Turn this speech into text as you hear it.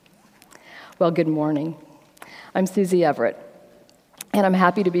Well, good morning. I'm Susie Everett, and I'm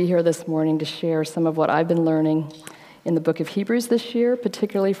happy to be here this morning to share some of what I've been learning in the book of Hebrews this year,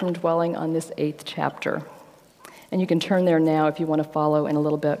 particularly from dwelling on this 8th chapter. And you can turn there now if you want to follow in a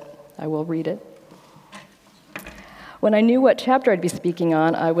little bit. I will read it. When I knew what chapter I'd be speaking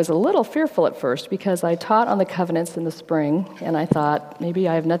on, I was a little fearful at first because I taught on the covenants in the spring, and I thought, maybe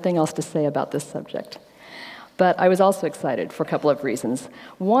I have nothing else to say about this subject. But I was also excited for a couple of reasons.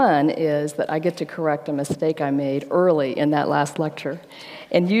 One is that I get to correct a mistake I made early in that last lecture.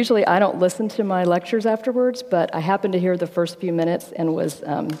 And usually I don't listen to my lectures afterwards, but I happened to hear the first few minutes and was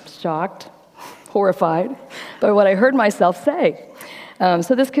shocked, horrified by what I heard myself say.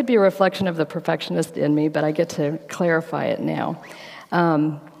 So this could be a reflection of the perfectionist in me, but I get to clarify it now.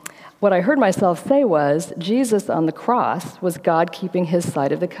 What I heard myself say was, Jesus on the cross was God keeping his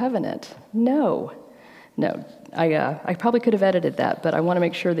side of the covenant. No, I probably could have edited that, but I want to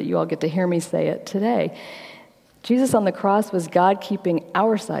make sure that you all get to hear me say it today. Jesus on the cross was God keeping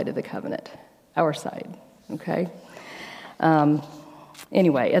our side of the covenant, our side, okay?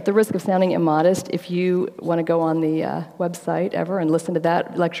 Anyway, at the risk of sounding immodest, if you want to go on the website ever and listen to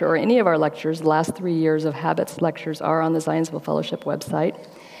that lecture or any of our lectures, the last 3 years of Habits lectures are on the Zionsville Fellowship website.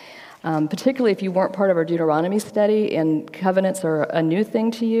 Particularly if you weren't part of our Deuteronomy study and covenants are a new thing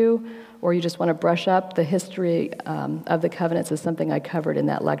to you, or you just want to brush up, the history of the covenants is something I covered in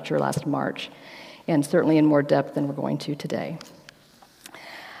that lecture last March, and certainly in more depth than we're going to today.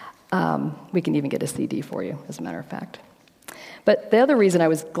 We can even get a CD for you, as a matter of fact. But the other reason I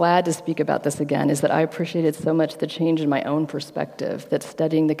was glad to speak about this again is that I appreciated so much the change in my own perspective that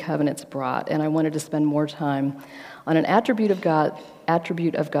studying the covenants brought, and I wanted to spend more time on an attribute of God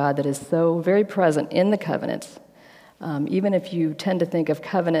that is so very present in the covenants. Even if you tend to think of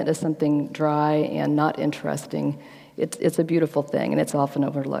covenant as something dry and not interesting, it's a beautiful thing, and it's often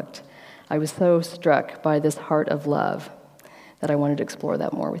overlooked. I was so struck by this heart of love that I wanted to explore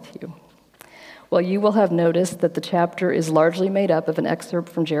that more with you. Well, you will have noticed that the chapter is largely made up of an excerpt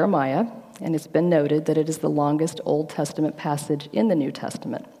from Jeremiah, and it's been noted that it is the longest Old Testament passage in the New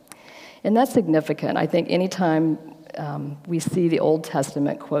Testament. And that's significant, I think, anytime we see the Old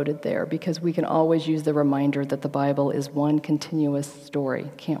Testament quoted there, because we can always use the reminder that the Bible is one continuous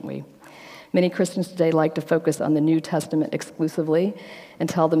story, can't we? Many Christians today like to focus on the New Testament exclusively and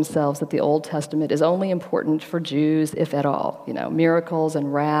tell themselves that the Old Testament is only important for Jews, if at all. You know, miracles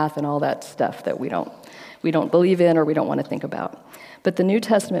and wrath and all that stuff that we don't believe in or we don't want to think about. But the New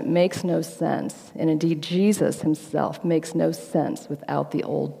Testament makes no sense, and indeed Jesus himself makes no sense without the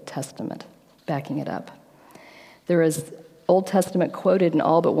Old Testament backing it up. There is Old Testament quoted in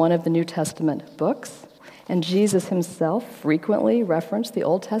all but one of the New Testament books, and Jesus himself frequently referenced the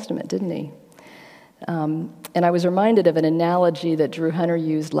Old Testament, didn't he? And I was reminded of an analogy that Drew Hunter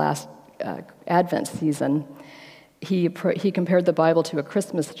used last Advent season. He compared the Bible to a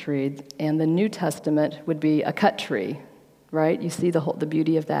Christmas tree, and the New Testament would be a cut tree, right? You see the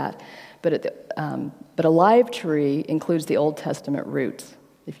beauty of that. But a live tree includes the Old Testament roots,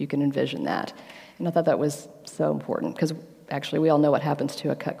 if you can envision that. And I thought that was so important, because actually we all know what happens to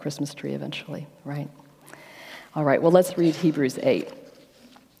a cut Christmas tree eventually, right? All right, well, let's read Hebrews 8.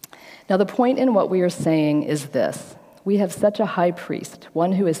 Now, the point in what we are saying is this. We have such a high priest,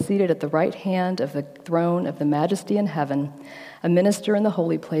 one who is seated at the right hand of the throne of the majesty in heaven, a minister in the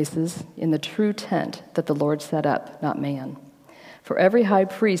holy places, in the true tent that the Lord set up, not man. For every high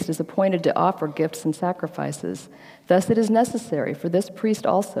priest is appointed to offer gifts and sacrifices. Thus it is necessary for this priest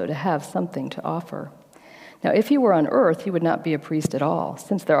also to have something to offer. Now, if he were on earth, he would not be a priest at all,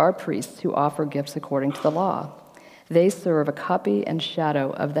 since there are priests who offer gifts according to the law. They serve a copy and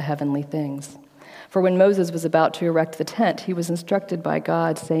shadow of the heavenly things. For when Moses was about to erect the tent, he was instructed by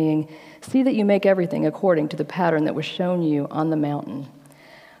God, saying, "See that you make everything according to the pattern that was shown you on the mountain."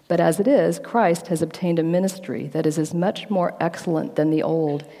 But as it is, Christ has obtained a ministry that is as much more excellent than the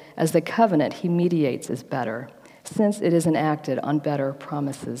old, as the covenant he mediates is better, since it is enacted on better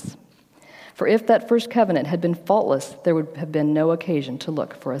promises. For if that first covenant had been faultless, there would have been no occasion to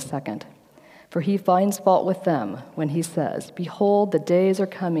look for a second. For he finds fault with them when he says, "Behold, the days are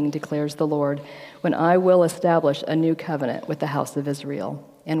coming, declares the Lord, when I will establish a new covenant with the house of Israel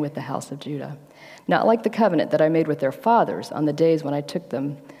and with the house of Judah. Not like the covenant that I made with their fathers on the days when I took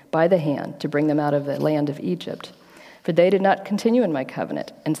them by the hand to bring them out of the land of Egypt. For they did not continue in my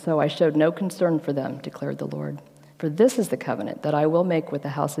covenant, and so I showed no concern for them, declared the Lord. For this is the covenant that I will make with the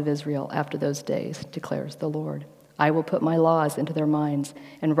house of Israel after those days, declares the Lord. I will put my laws into their minds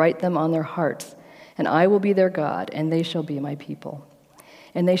and write them on their hearts, and I will be their God, and they shall be my people.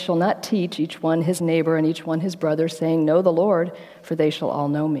 And they shall not teach each one his neighbor and each one his brother, saying, Know the Lord, for they shall all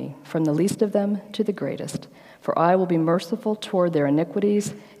know me, from the least of them to the greatest. For I will be merciful toward their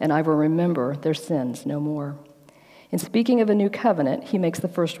iniquities, and I will remember their sins no more. In speaking of a new covenant, he makes the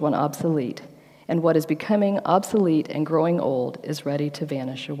first one obsolete, and what is becoming obsolete and growing old is ready to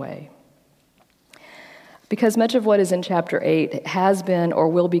vanish away. Because much of what is in chapter 8 has been or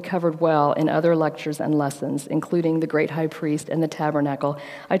will be covered well in other lectures and lessons, including the great high priest and the tabernacle,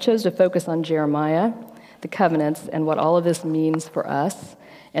 I chose to focus on Jeremiah, the covenants, and what all of this means for us,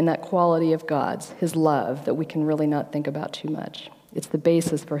 and that quality of God's, his love, that we can really not think about too much. It's the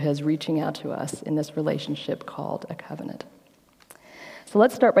basis for his reaching out to us in this relationship called a covenant. So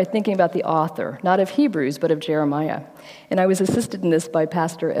let's start by thinking about the author, not of Hebrews, but of Jeremiah. And I was assisted in this by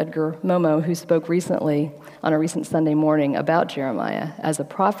Pastor Edgar Momo, who spoke recently on a recent Sunday morning about Jeremiah as a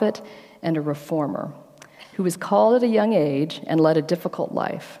prophet and a reformer, who was called at a young age and led a difficult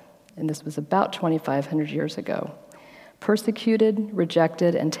life. And this was about 2,500 years ago. Persecuted,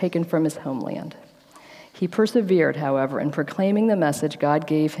 rejected, and taken from his homeland. He persevered, however, in proclaiming the message God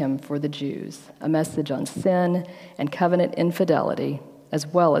gave him for the Jews, a message on sin and covenant infidelity, as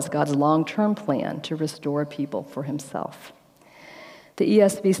well as God's long-term plan to restore people for himself. The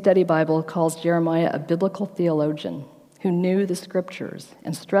ESV Study Bible calls Jeremiah a biblical theologian who knew the scriptures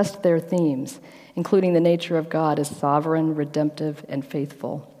and stressed their themes, including the nature of God as sovereign, redemptive, and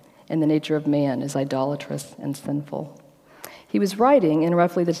faithful, and the nature of man as idolatrous and sinful. He was writing in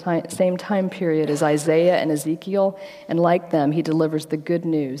roughly the same time period as Isaiah and Ezekiel, and like them, he delivers the good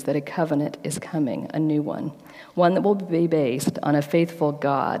news that a covenant is coming, a new one that will be based on a faithful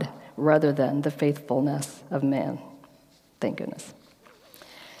God rather than the faithfulness of man. Thank goodness.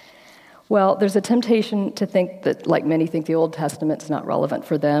 Well, there's a temptation to think that, like many think the Old Testament's not relevant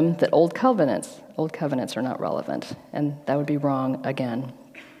for them, that old covenants are not relevant, and that would be wrong again.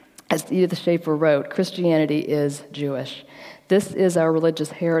 As Edith Schaeffer wrote, Christianity is Jewish. This is our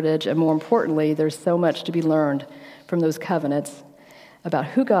religious heritage, and more importantly, there's so much to be learned from those covenants about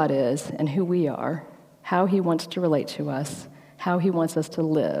who God is and who we are, how he wants to relate to us, how he wants us to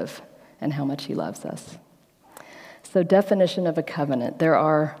live, and how much he loves us. So, definition of a covenant. There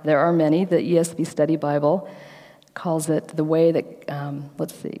are many. The ESV Study Bible calls it the way that,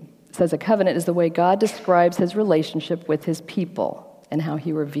 it says a covenant is the way God describes his relationship with his people and how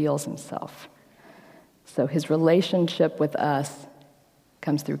he reveals himself. So his relationship with us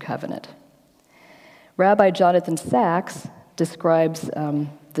comes through covenant. Rabbi Jonathan Sacks describes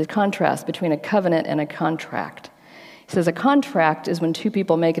the contrast between a covenant and a contract. He says a contract is when two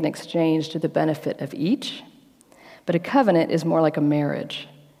people make an exchange to the benefit of each, but a covenant is more like a marriage,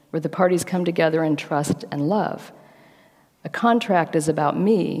 where the parties come together in trust and love. A contract is about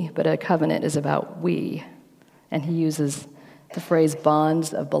me, but a covenant is about we. And he uses the phrase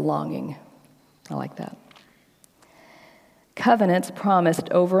bonds of belonging. I like that. Covenants promised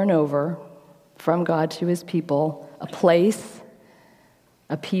over and over from God to his people a place,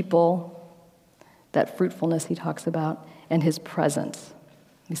 a people, that fruitfulness he talks about, and his presence.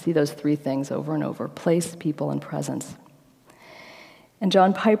 You see those three things over and over: place, people, and presence. And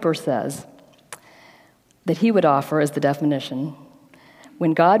John Piper says that he would offer as the definition,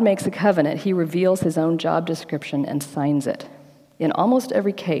 when God makes a covenant, he reveals his own job description and signs it. In almost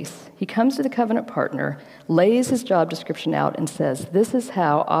every case, he comes to the covenant partner, lays his job description out, and says, "This is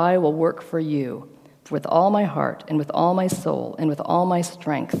how I will work for you with all my heart and with all my soul and with all my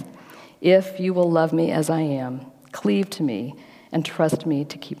strength, if you will love me as I am, cleave to me, and trust me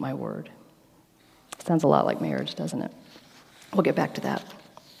to keep my word." Sounds a lot like marriage, doesn't it? We'll get back to that.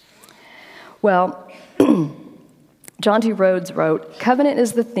 Well, John T. Rhodes wrote, "Covenant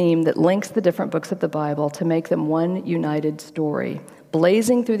is the theme that links the different books of the Bible to make them one united story,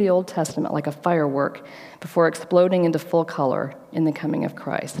 blazing through the Old Testament like a firework before exploding into full color in the coming of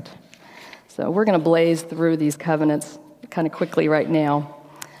Christ." So we're going to blaze through these covenants kind of quickly right now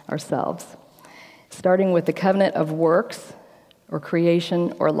ourselves, starting with the covenant of works or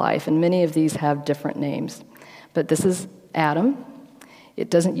creation or life, and many of these have different names. But this is Adam.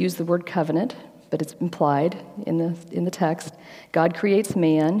 It doesn't use the word covenant, but it's implied in the text. God creates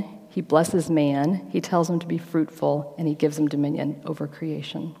man, he blesses man, he tells him to be fruitful, and he gives him dominion over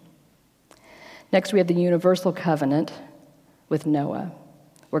creation. Next, we have the universal covenant with Noah,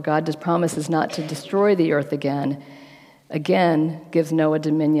 where God promises not to destroy the earth again gives Noah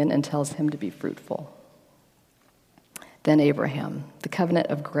dominion and tells him to be fruitful. Then Abraham, the covenant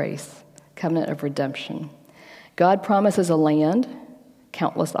of grace, covenant of redemption. God promises a land,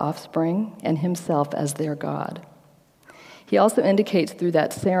 countless offspring, and himself as their God. He also indicates through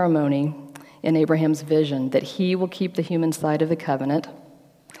that ceremony in Abraham's vision that he will keep the human side of the covenant,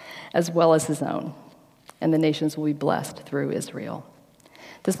 as well as his own, and the nations will be blessed through Israel.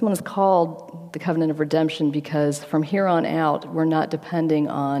 This one is called the covenant of redemption because from here on out, we're not depending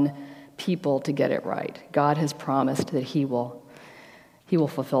on people to get it right. God has promised that he will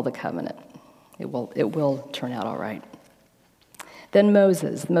fulfill the covenant. It will turn out all right. Then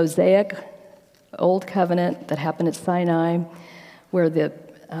Moses, the Mosaic Old Covenant that happened at Sinai, where the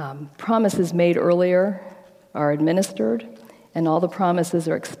promises made earlier are administered, and all the promises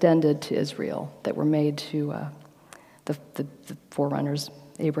are extended to Israel that were made to the forerunners,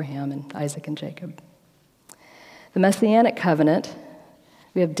 Abraham and Isaac and Jacob. The Messianic covenant,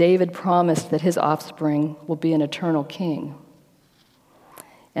 we have David promised that his offspring will be an eternal king.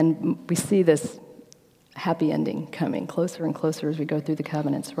 And we see this happy ending coming closer and closer as we go through the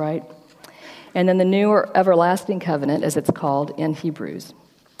covenants, right? And then the new or everlasting covenant, as it's called in Hebrews,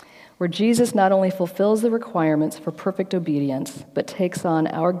 where Jesus not only fulfills the requirements for perfect obedience, but takes on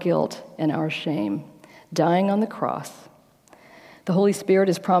our guilt and our shame, dying on the cross. The Holy Spirit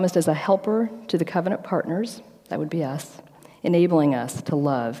is promised as a helper to the covenant partners, that would be us, enabling us to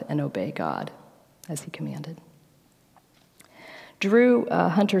love and obey God as he commanded. Drew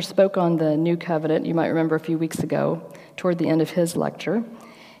Hunter spoke on the new covenant, you might remember a few weeks ago, toward the end of his lecture,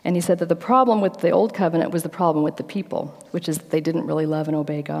 and he said that the problem with the old covenant was the problem with the people, which is that they didn't really love and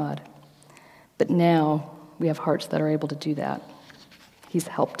obey God. But now we have hearts that are able to do that. He's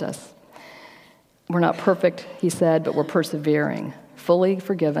helped us. We're not perfect, he said, but we're persevering, fully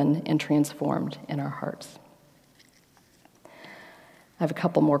forgiven and transformed in our hearts. I have a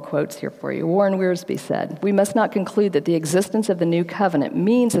couple more quotes here for you. Warren Wiersbe said, "We must not conclude that the existence of the new covenant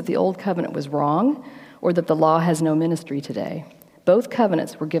means that the old covenant was wrong or that the law has no ministry today. Both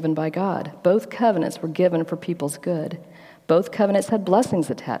covenants were given by God. Both covenants were given for people's good. Both covenants had blessings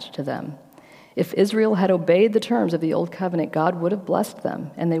attached to them. If Israel had obeyed the terms of the old covenant, God would have blessed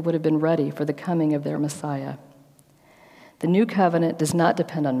them, and they would have been ready for the coming of their Messiah. The new covenant does not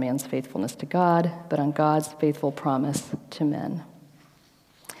depend on man's faithfulness to God, but on God's faithful promise to men."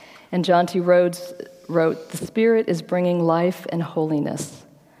 And John T. Rhodes wrote, "The Spirit is bringing life and holiness.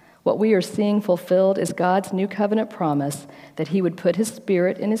 What we are seeing fulfilled is God's new covenant promise that he would put his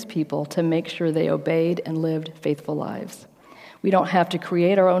Spirit in his people to make sure they obeyed and lived faithful lives. We don't have to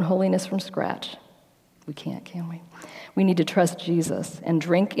create our own holiness from scratch. We can't, can we? We need to trust Jesus and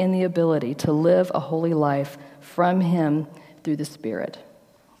drink in the ability to live a holy life from him through the Spirit."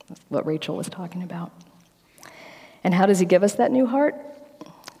 That's what Rachel was talking about. And how does he give us that new heart?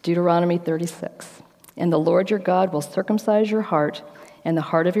 Deuteronomy 36. "And the Lord your God will circumcise your heart and the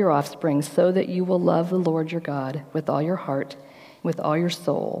heart of your offspring so that you will love the Lord your God with all your heart, with all your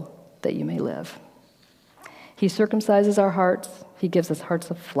soul, that you may live." He circumcises our hearts. He gives us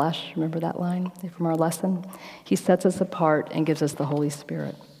hearts of flesh. Remember that line from our lesson? He sets us apart and gives us the Holy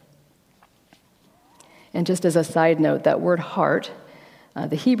Spirit. And just as a side note, that word heart,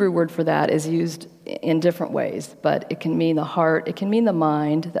 the Hebrew word for that is used in different ways, but it can mean the heart, it can mean the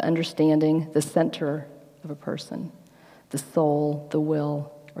mind, the understanding, the center of a person, the soul, the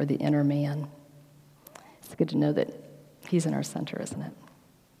will, or the inner man. It's good to know that he's in our center, isn't it?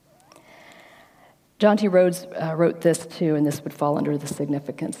 John T. Rhodes wrote this too, and this would fall under the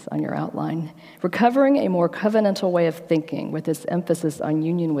significance on your outline. "Recovering a more covenantal way of thinking with its emphasis on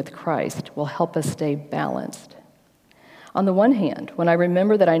union with Christ will help us stay balanced. On the one hand, when I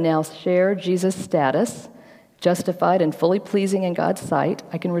remember that I now share Jesus' status, justified and fully pleasing in God's sight,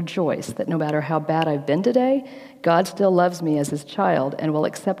 I can rejoice that no matter how bad I've been today, God still loves me as his child and will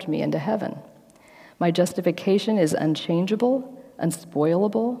accept me into heaven. My justification is unchangeable,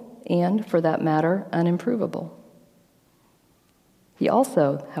 unspoilable, and, for that matter, unimprovable. He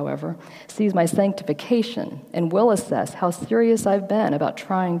also, however, sees my sanctification and will assess how serious I've been about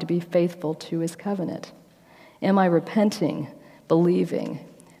trying to be faithful to his covenant. Am I repenting, believing,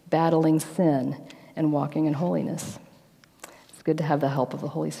 battling sin, and walking in holiness? It's good to have the help of the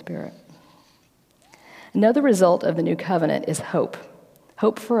Holy Spirit. Another result of the new covenant is hope.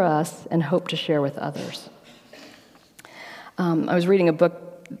 Hope for us and hope to share with others. I was reading a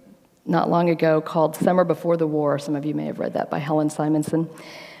book not long ago called Summer Before the War. Some of you may have read that by Helen Simonson.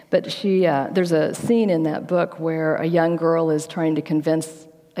 But there's a scene in that book where a young girl is trying to convince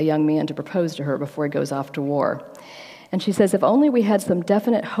a young man to propose to her before he goes off to war. And she says, if only we had some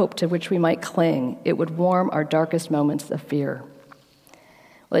definite hope to which we might cling, it would warm our darkest moments of fear.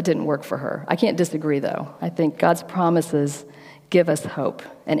 Well, it didn't work for her. I can't disagree, though. I think God's promises give us hope,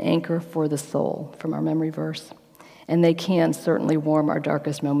 an anchor for the soul, from our memory verse. And they can certainly warm our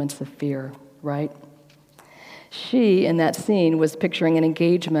darkest moments of fear, right? She, in that scene, was picturing an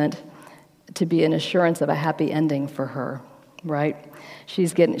engagement to be an assurance of a happy ending for her. right?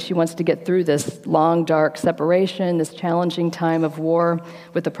 She wants to get through this long, dark separation, this challenging time of war,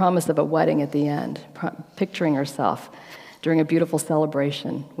 with the promise of a wedding at the end, picturing herself during a beautiful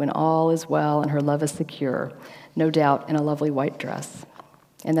celebration when all is well and her love is secure, no doubt in a lovely white dress.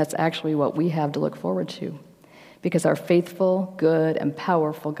 And that's actually what we have to look forward to, because our faithful, good, and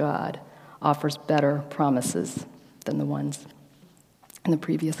powerful God offers better promises than the ones in the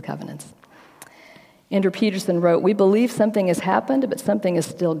previous covenants. Andrew Peterson wrote, "We believe something has happened, but something is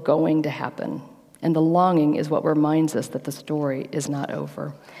still going to happen. And the longing is what reminds us that the story is not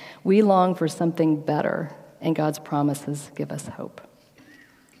over. We long for something better, and God's promises give us hope."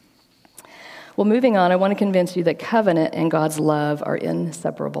 Well, moving on, I want to convince you that covenant and God's love are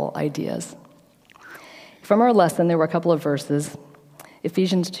inseparable ideas. From our lesson, there were a couple of verses.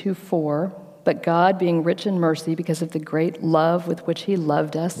 Ephesians 2:4, "But God, being rich in mercy because of the great love with which he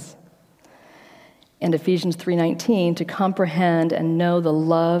loved us," and Ephesians 3:19, "To comprehend and know the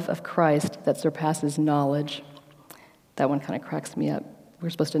love of Christ that surpasses knowledge." That one kind of cracks me up. We're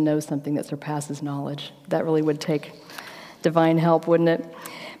supposed to know something that surpasses knowledge. That really would take divine help, wouldn't it?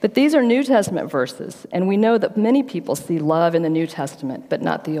 But these are New Testament verses, and we know that many people see love in the New Testament, but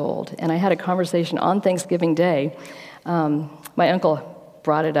not the Old. And I had a conversation on Thanksgiving Day. My uncle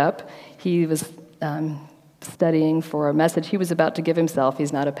brought it up. He was studying for a message he was about to give himself.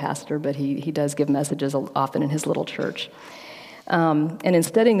 He's not a pastor, but he does give messages often in his little church. And in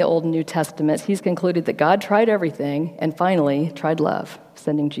studying the Old and New Testaments, he's concluded that God tried everything and finally tried love,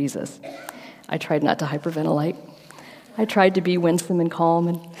 sending Jesus. I tried not to hyperventilate. I tried to be winsome and calm,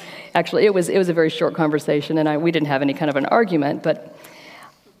 and actually it was a very short conversation, and we didn't have any kind of an argument, but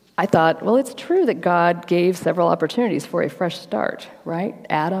I thought, well, it's true that God gave several opportunities for a fresh start, right?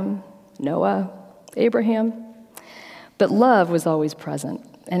 Adam, Noah, Abraham. But love was always present,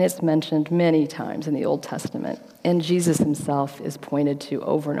 and it's mentioned many times in the Old Testament, and Jesus himself is pointed to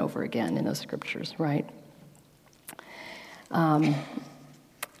over and over again in those scriptures, right?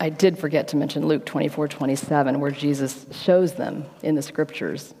 I did forget to mention Luke 24:27, where Jesus shows them in the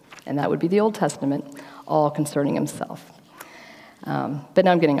scriptures, and that would be the Old Testament, all concerning himself. But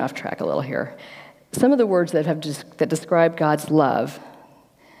now I'm getting off track a little here. Some of the words that describe God's love: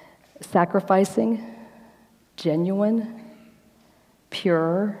 sacrificing, genuine,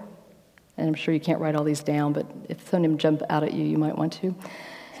 pure, and I'm sure you can't write all these down, but if some of them jump out at you, you might want to.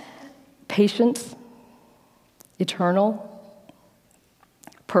 Patience, eternal,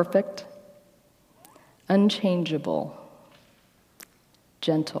 perfect, unchangeable,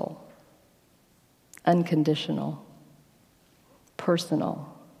 gentle, unconditional, personal,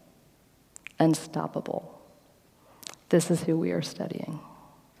 unstoppable. This is who we are studying.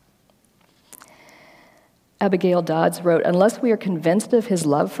 Abigail Dodds wrote, "Unless we are convinced of his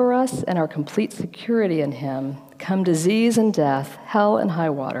love for us and our complete security in him, come disease and death, hell and high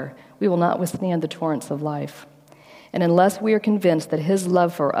water, we will not withstand the torrents of life. And unless we are convinced that his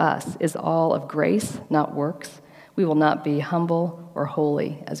love for us is all of grace, not works, we will not be humble or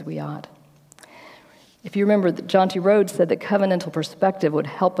holy as we ought." If you remember, John T. Rhodes said that covenantal perspective would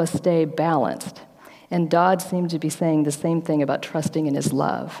help us stay balanced. And Dodd seemed to be saying the same thing about trusting in his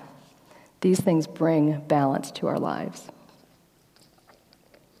love. These things bring balance to our lives.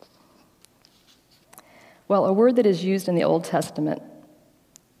 Well, a word that is used in the Old Testament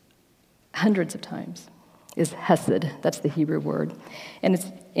hundreds of times is hesed. That's the Hebrew word. And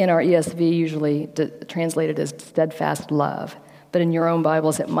it's in our ESV usually translated as steadfast love. But in your own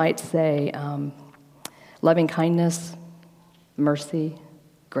Bibles, it might say loving kindness, mercy,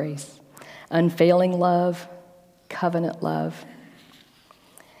 grace, unfailing love, covenant love.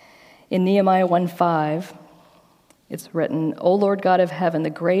 In Nehemiah 1:5, it's written, "O Lord God of heaven, the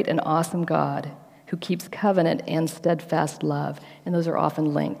great and awesome God, who keeps covenant and steadfast love," and those are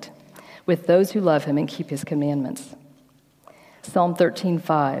often linked, "with those who love him and keep his commandments." Psalm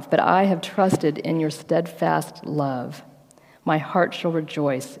 13:5, "But I have trusted in your steadfast love. My heart shall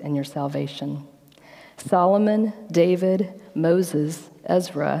rejoice in your salvation." Solomon, David, Moses,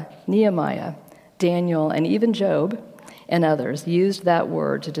 Ezra, Nehemiah, Daniel, and even Job and others used that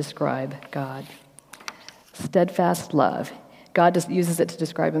word to describe God. Steadfast love. God uses it to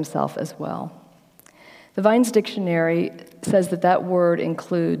describe himself as well. The Vine's Dictionary says that word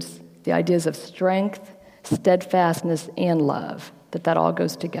includes the ideas of strength, steadfastness, and love, that all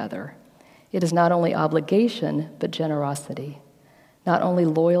goes together. It is not only obligation, but generosity. Not only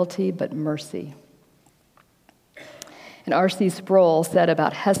loyalty, but mercy. And R.C. Sproul said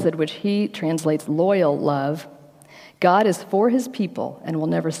about Hesed, which he translates loyal love, "God is for his people and will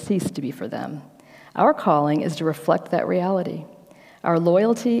never cease to be for them. Our calling is to reflect that reality. Our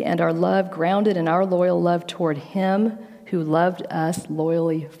loyalty and our love grounded in our loyal love toward him who loved us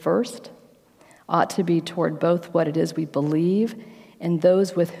loyally first ought to be toward both what it is we believe and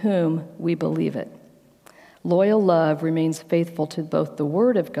those with whom we believe it. Loyal love remains faithful to both the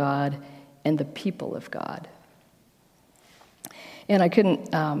Word of God and the people of God. And I couldn't,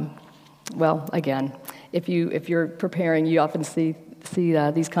 again, if you're preparing, you often see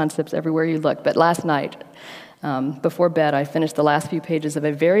these concepts everywhere you look. But last night, before bed, I finished the last few pages of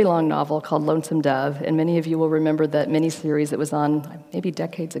a very long novel called Lonesome Dove, and many of you will remember that miniseries that was on maybe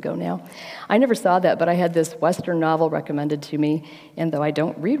decades ago now. I never saw that, but I had this Western novel recommended to me, and though I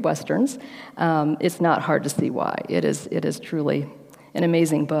don't read Westerns, it's not hard to see why. It is truly an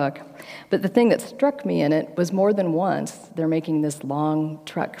amazing book. But the thing that struck me in it was more than once they're making this long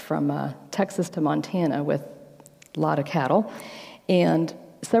trek from Texas to Montana with a lot of cattle, and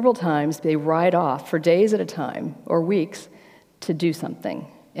several times they ride off for days at a time or weeks to do something.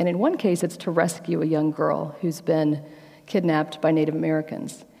 And in one case, it's to rescue a young girl who's been kidnapped by Native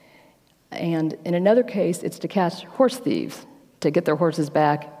Americans. And in another case, it's to catch horse thieves, to get their horses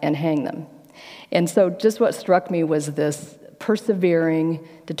back and hang them. And so just what struck me was this persevering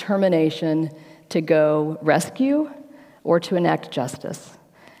determination to go rescue or to enact justice.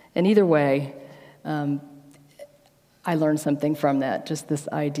 And either way, I learned something from that, just this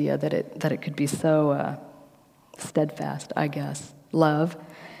idea that it could be so steadfast, I guess. Love.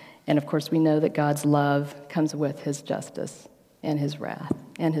 And of course, we know that God's love comes with his justice and his wrath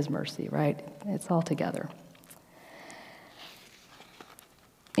and his mercy, right? It's all together.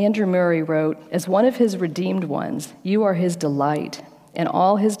 Andrew Murray wrote, "As one of his redeemed ones, you are his delight, and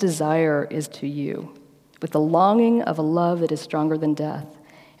all his desire is to you, with the longing of a love that is stronger than death,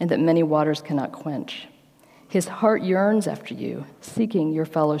 and that many waters cannot quench. His heart yearns after you, seeking your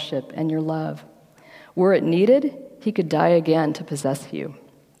fellowship and your love. Were it needed, he could die again to possess you.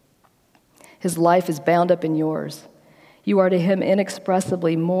 His life is bound up in yours. You are to him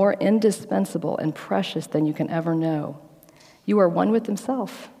inexpressibly more indispensable and precious than you can ever know. You are one with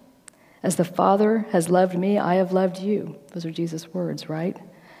himself. As the Father has loved me, I have loved you." Those are Jesus' words, right?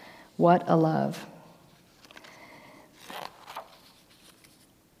 What a love.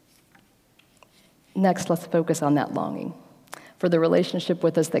 Next, let's focus on that longing for the relationship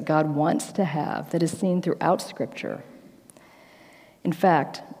with us that God wants to have, that is seen throughout Scripture. In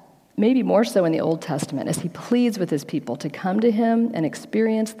fact, maybe more so in the Old Testament, as he pleads with his people to come to him and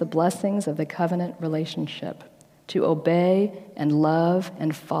experience the blessings of the covenant relationship, to obey and love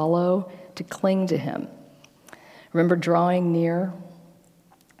and follow, to cling to him. Remember drawing near?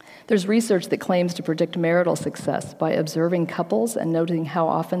 There's research that claims to predict marital success by observing couples and noting how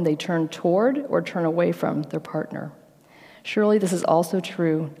often they turn toward or turn away from their partner. Surely this is also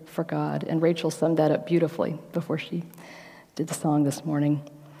true for God, and Rachel summed that up beautifully before she did the song this morning.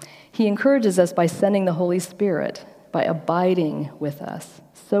 He encourages us by sending the Holy Spirit, by abiding with us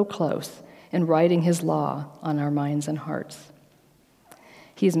so close and writing his law on our minds and hearts.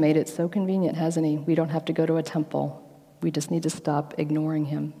 He's made it so convenient, hasn't he? We don't have to go to a temple. We just need to stop ignoring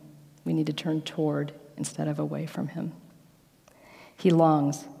him. We need to turn toward instead of away from him. He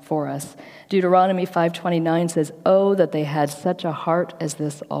longs for us. Deuteronomy 5:29 says, "Oh, that they had such a heart as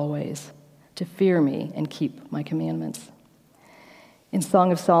this always, to fear me and keep my commandments." In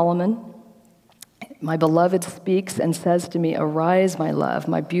Song of Solomon, "My beloved speaks and says to me, 'Arise, my love,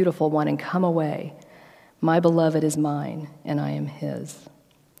 my beautiful one, and come away. My beloved is mine, and I am his.'"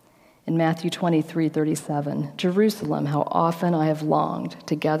 In Matthew 23:37, "Jerusalem, how often I have longed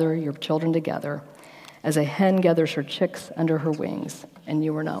to gather your children together, as a hen gathers her chicks under her wings, and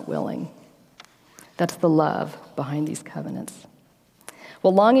you were not willing." That's the love behind these covenants.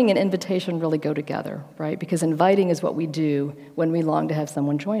 Well, longing and invitation really go together, right? Because inviting is what we do when we long to have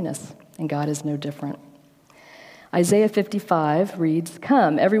someone join us, and God is no different. Isaiah 55 reads,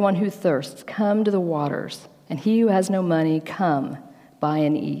 "Come, everyone who thirsts, come to the waters, and he who has no money, come, buy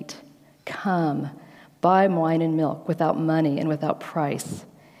and eat. Come, buy wine and milk without money and without price.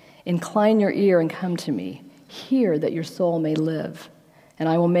 Incline your ear and come to me. Hear that your soul may live, and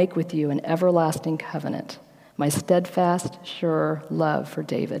I will make with you an everlasting covenant, my steadfast, sure love for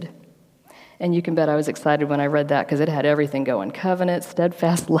David." And you can bet I was excited when I read that because it had everything going: covenant,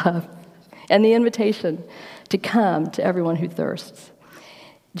 steadfast love, and the invitation to come to everyone who thirsts.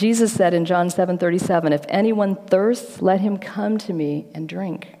 Jesus said in John 7:37, "If anyone thirsts, let him come to me and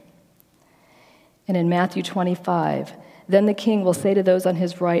drink." And in Matthew 25, "Then the king will say to those on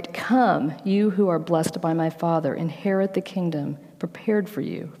his right, 'Come, you who are blessed by my Father, inherit the kingdom prepared for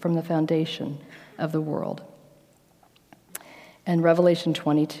you from the foundation of the world.'" And Revelation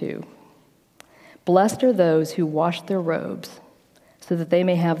 22, "Blessed are those who wash their robes, so that they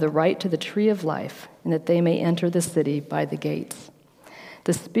may have the right to the tree of life, and that they may enter the city by the gates.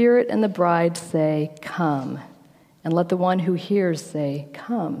 The Spirit and the bride say, 'Come.' And let the one who hears say,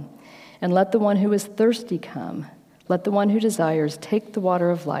 'Come.' And let the one who is thirsty come. Let the one who desires take the water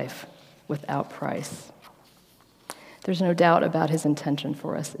of life without price." There's no doubt about his intention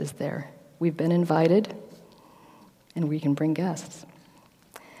for us, is there? We've been invited, and we can bring guests.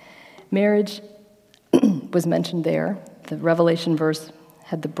 Marriage was mentioned there. The Revelation verse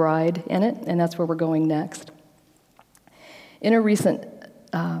had the bride in it, and that's where we're going next. In a recent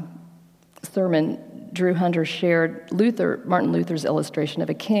sermon, Drew Hunter shared Martin Luther's illustration of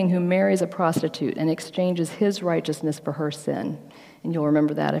a king who marries a prostitute and exchanges his righteousness for her sin. And you'll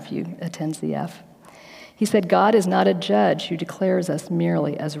remember that if you attend CF. He said, "God is not a judge who declares us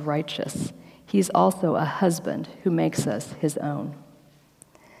merely as righteous. He's also a husband who makes us his own.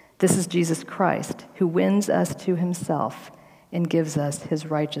 This is Jesus Christ, who wins us to himself and gives us his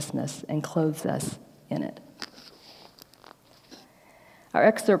righteousness and clothes us in it." Our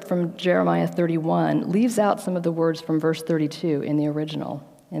excerpt from Jeremiah 31 leaves out some of the words from verse 32 in the original,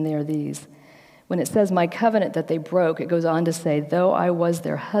 and they are these. When it says, "My covenant that they broke," it goes on to say, "Though I was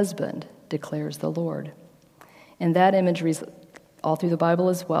their husband, declares the Lord." And that imagery is all through the Bible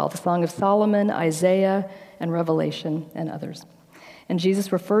as well, the Song of Solomon, Isaiah, and Revelation, and others. And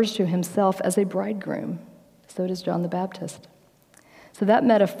Jesus refers to himself as a bridegroom. So does John the Baptist. So that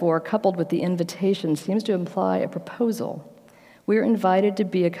metaphor, coupled with the invitation, seems to imply a proposal. We're invited to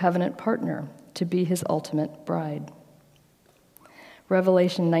be a covenant partner, to be his ultimate bride.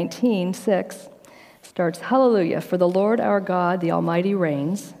 Revelation 19:6 starts, "Hallelujah, for the Lord our God, the Almighty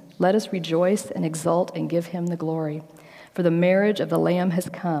reigns. Let us rejoice and exult and give him the glory. For the marriage of the Lamb has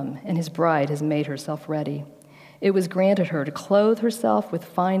come, and his bride has made herself ready. It was granted her to clothe herself with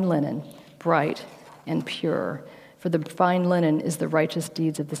fine linen, bright and pure, for the fine linen is the righteous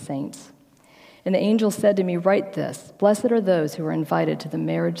deeds of the saints. And the angel said to me, 'Write this, blessed are those who are invited to the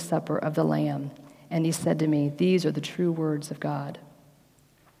marriage supper of the Lamb.' And he said to me, 'These are the true words of God.'"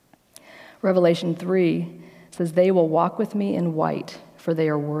 Revelation 3 says, "They will walk with me in white, for they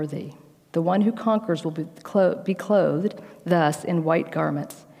are worthy. The one who conquers will be clothed thus in white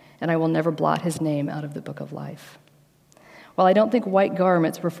garments, and I will never blot his name out of the book of life." While I don't think white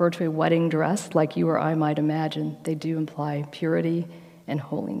garments refer to a wedding dress like you or I might imagine, they do imply purity and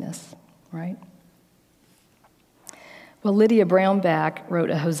holiness, right? Well, Lydia Brownback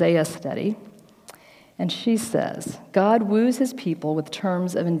wrote a Hosea study, and she says, "God woos his people with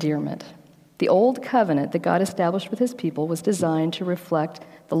terms of endearment. The old covenant that God established with his people was designed to reflect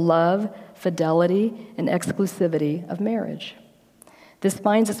the love, fidelity, and exclusivity of marriage. This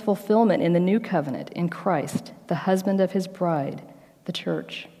finds its fulfillment in the new covenant, in Christ, the husband of his bride, the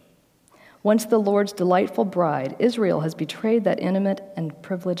church. Once the Lord's delightful bride, Israel has betrayed that intimate and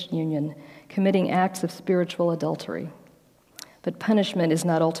privileged union, committing acts of spiritual adultery. But punishment is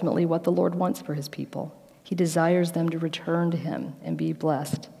not ultimately what the Lord wants for his people. He desires them to return to him and be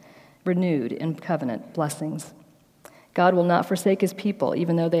blessed, renewed in covenant blessings. God will not forsake his people,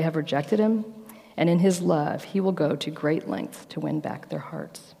 even though they have rejected him, and in his love, he will go to great lengths to win back their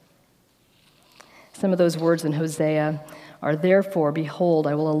hearts." Some of those words in Hosea are, "Therefore, behold,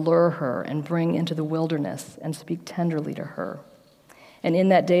 I will allure her and bring into the wilderness and speak tenderly to her. And in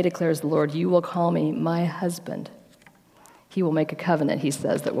that day, declares the Lord, you will call me my husband. He will make a covenant," he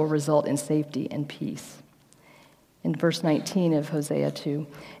says, "that will result in safety and peace." In verse 19 of Hosea 2,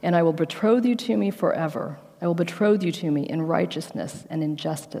 "And I will betroth you to me forever. I will betroth you to me in righteousness and in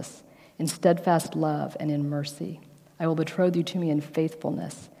justice, in steadfast love and in mercy. I will betroth you to me in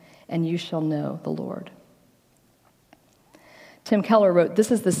faithfulness, and you shall know the Lord." Tim Keller wrote,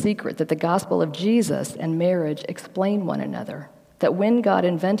 "This is the secret that the gospel of Jesus and marriage explain one another, that when God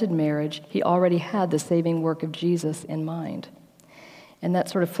invented marriage, he already had the saving work of Jesus in mind." And that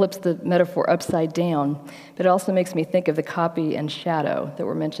sort of flips the metaphor upside down, but it also makes me think of the copy and shadow that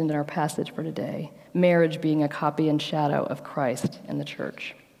were mentioned in our passage for today, marriage being a copy and shadow of Christ and the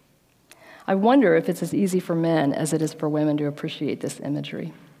church. I wonder if it's as easy for men as it is for women to appreciate this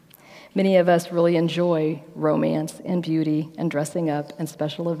imagery. Many of us really enjoy romance and beauty and dressing up and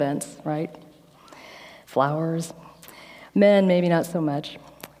special events, right? Flowers. Men, maybe not so much,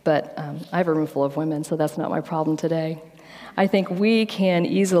 but I have a room full of women, so that's not my problem today. I think we can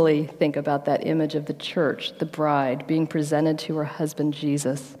easily think about that image of the church, the bride, being presented to her husband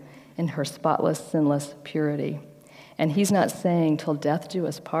Jesus in her spotless, sinless purity. And he's not saying, "Till death do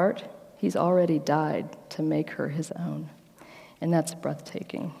us part." He's already died to make her his own. And that's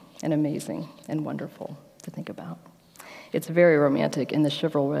breathtaking and amazing and wonderful to think about. It's very romantic in the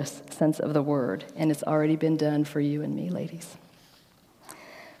chivalrous sense of the word, and it's already been done for you and me, ladies.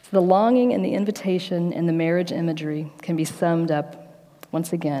 The longing and the invitation and the marriage imagery can be summed up,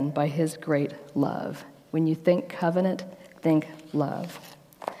 once again, by his great love. When you think covenant, think love.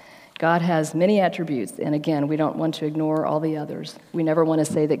 God has many attributes, and again, we don't want to ignore all the others. We never want to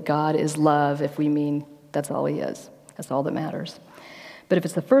say that God is love if we mean that's all he is. That's all that matters. But if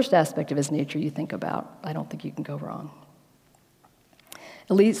it's the first aspect of his nature you think about, I don't think you can go wrong.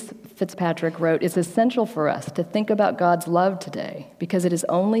 Elise Fitzpatrick wrote, "It's essential for us to think about God's love today because it is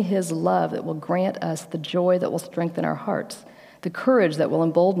only his love that will grant us the joy that will strengthen our hearts, the courage that will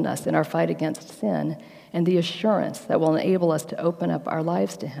embolden us in our fight against sin, and the assurance that will enable us to open up our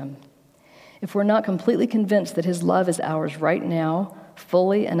lives to him. If we're not completely convinced that his love is ours right now,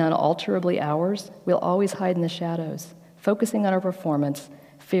 fully and unalterably ours, we'll always hide in the shadows, focusing on our performance,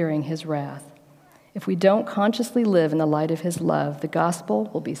 fearing his wrath. If we don't consciously live in the light of his love, the gospel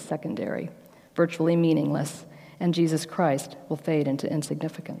will be secondary, virtually meaningless, and Jesus Christ will fade into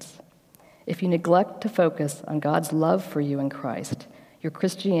insignificance. If you neglect to focus on God's love for you in Christ, your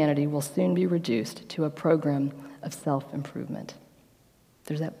Christianity will soon be reduced to a program of self-improvement."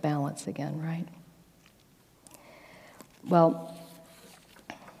 There's that balance again, right? Well,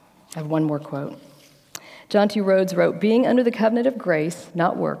 I have one more quote. John T. Rhodes wrote, "Being under the covenant of grace,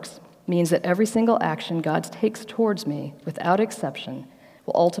 not works, means that every single action God takes towards me, without exception,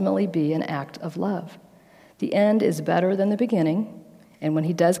 will ultimately be an act of love. The end is better than the beginning, and when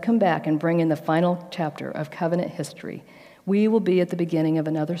he does come back and bring in the final chapter of covenant history, we will be at the beginning of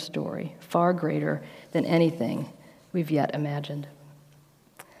another story, far greater than anything we've yet imagined."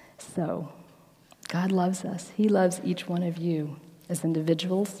 So, God loves us. He loves each one of you as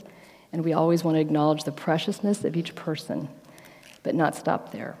individuals, and we always want to acknowledge the preciousness of each person, but not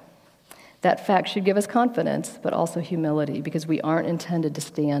stop there. That fact should give us confidence, but also humility, because we aren't intended to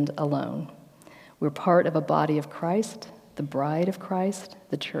stand alone. We're part of a body of Christ, the bride of Christ,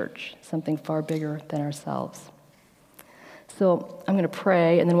 the church, something far bigger than ourselves. So I'm going to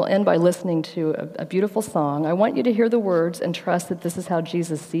pray, and then we'll end by listening to a beautiful song. I want you to hear the words and trust that this is how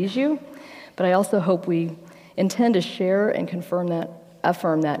Jesus sees you, but I also hope we intend to share and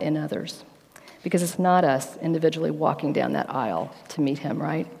affirm that in others. Because it's not us individually walking down that aisle to meet him,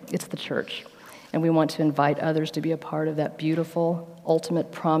 right? It's the church. And we want to invite others to be a part of that beautiful,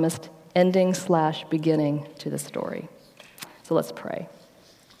 ultimate, promised ending/beginning to the story. So let's pray.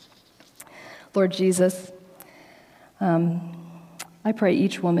 Lord Jesus, I pray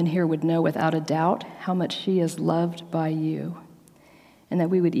each woman here would know without a doubt how much she is loved by you, and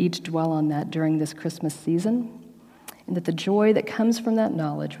that we would each dwell on that during this Christmas season, and that the joy that comes from that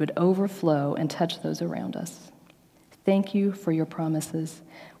knowledge would overflow and touch those around us. Thank you for your promises.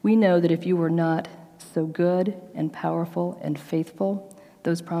 We know that if you were not so good and powerful and faithful,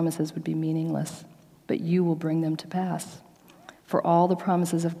 those promises would be meaningless, but you will bring them to pass. For all the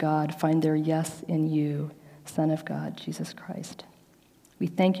promises of God find their yes in you, Son of God, Jesus Christ. We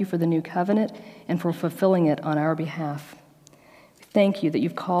thank you for the new covenant and for fulfilling it on our behalf. Thank you that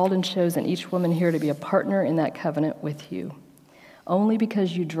you've called and chosen each woman here to be a partner in that covenant with you. Only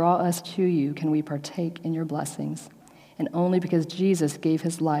because you draw us to you can we partake in your blessings. And only because Jesus gave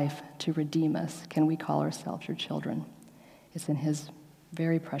his life to redeem us can we call ourselves your children. It's in his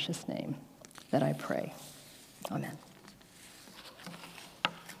very precious name that I pray. Amen.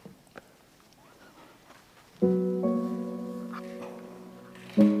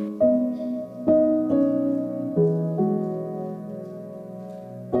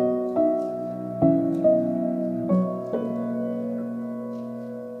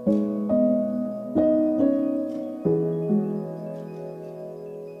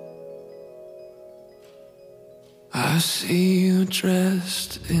 I see you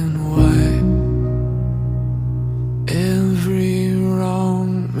dressed in white, every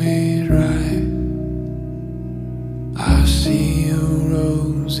wrong made right. I see a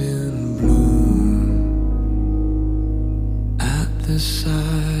rose in bloom at the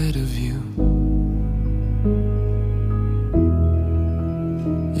side of you.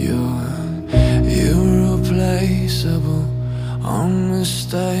 You're irreplaceable,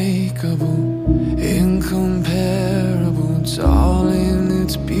 unmistakable, incomparable, darling,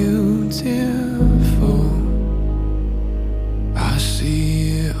 it's beautiful. I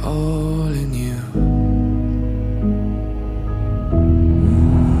see it all in you.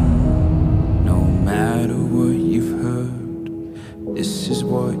 No matter what you've heard, this is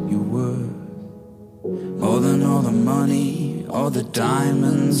what you're worth. More than all the money, all the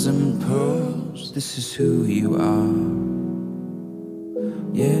diamonds and pearls. This is who you are.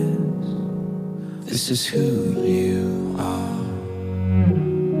 Yes, this is who you are.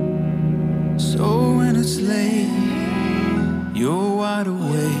 So when it's late, you're wide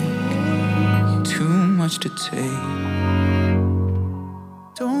awake, much to take.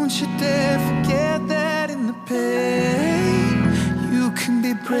 Don't you dare forget that in the pain you can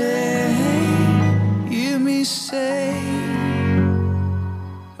be brave. Hear me say,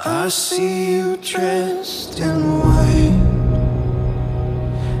 I see you dressed in white.